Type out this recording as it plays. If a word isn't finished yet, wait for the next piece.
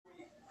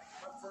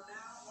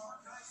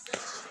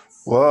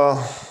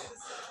Well,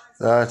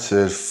 that's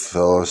it,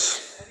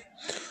 fellas.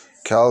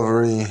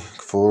 Calvary,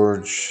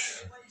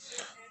 Forge,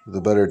 the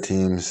better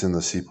teams in the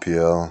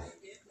CPL.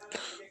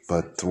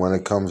 But when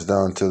it comes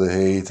down to the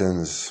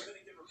Haytons,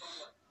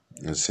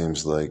 it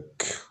seems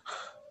like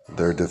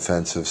their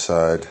defensive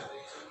side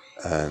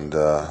and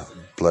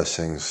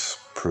blessings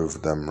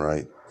proved them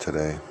right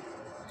today.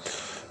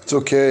 It's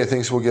okay.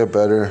 Things will get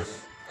better.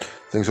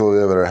 Things will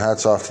get better.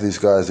 Hats off to these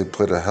guys. They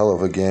played a hell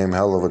of a game,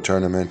 hell of a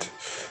tournament,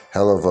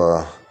 hell of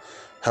a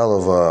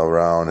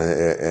round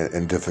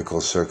in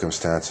difficult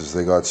circumstances.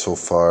 They got so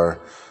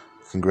far.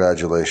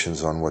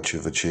 Congratulations on what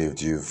you've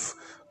achieved. You've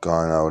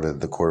gone out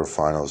at the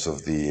quarterfinals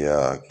of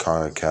the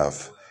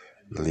CONCACAF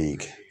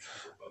League,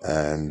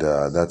 and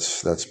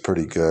that's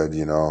pretty good.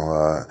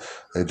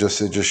 It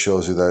just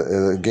shows you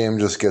that the game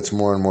just gets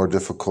more and more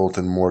difficult,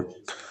 and more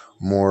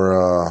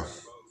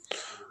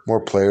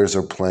players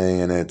are playing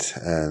in it,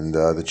 and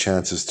the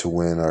chances to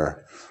win are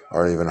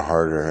even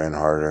harder and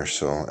harder.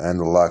 So, and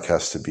the luck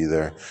has to be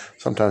there.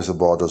 Sometimes the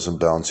ball doesn't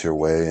bounce your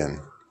way, and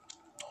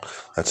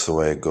that's the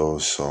way it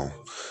goes. So,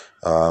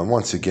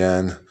 once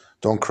again,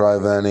 don't cry,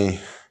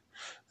 Vanny,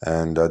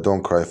 and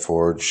don't cry,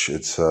 Forge.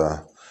 It's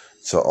a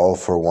all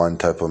for one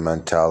type of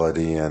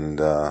mentality,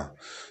 and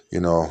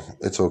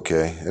it's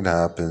okay. It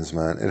happens,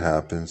 man. It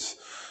happens.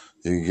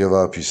 You give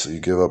up. You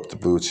give up the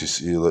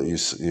boots. You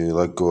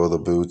let go of the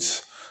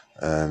boots,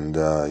 and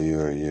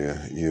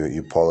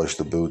you polish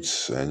the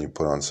boots, and you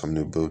put on some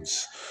new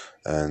boots,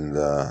 and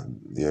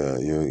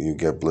you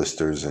get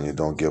blisters, and you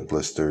don't get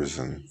blisters,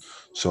 and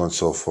so on and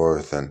so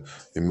forth, and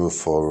you move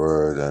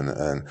forward,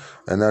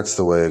 and that's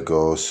the way it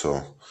goes.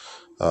 So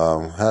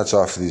hats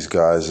off to these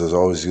guys. There's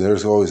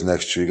always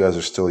next year. You guys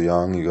are still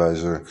young. You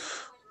guys are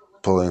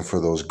pulling for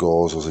those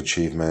goals, those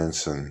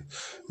achievements, and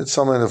it's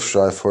something to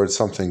strive for. It's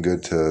something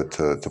good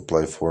to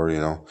play for.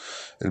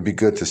 It'd be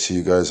good to see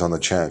you guys on the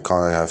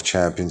CONCACAF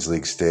Champions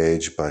League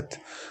stage, but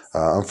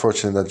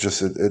unfortunately,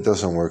 it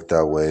doesn't work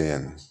that way.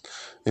 And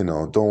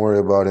don't worry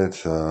about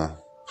it.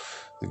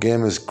 The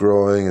game is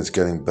growing, it's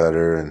getting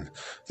better, and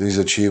these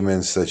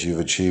achievements that you've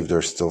achieved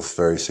are still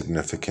very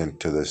significant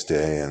to this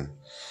day. And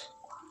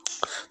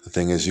the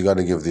thing is, you got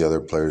to give the other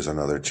players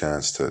another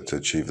chance to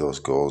achieve those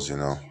goals,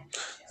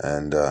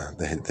 and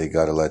they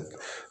got to let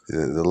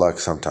the luck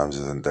sometimes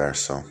isn't there.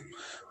 So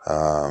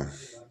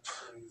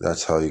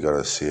that's how you got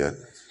to see it.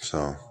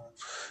 So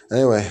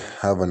anyway,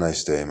 have a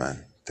nice day,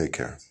 man. Take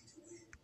care.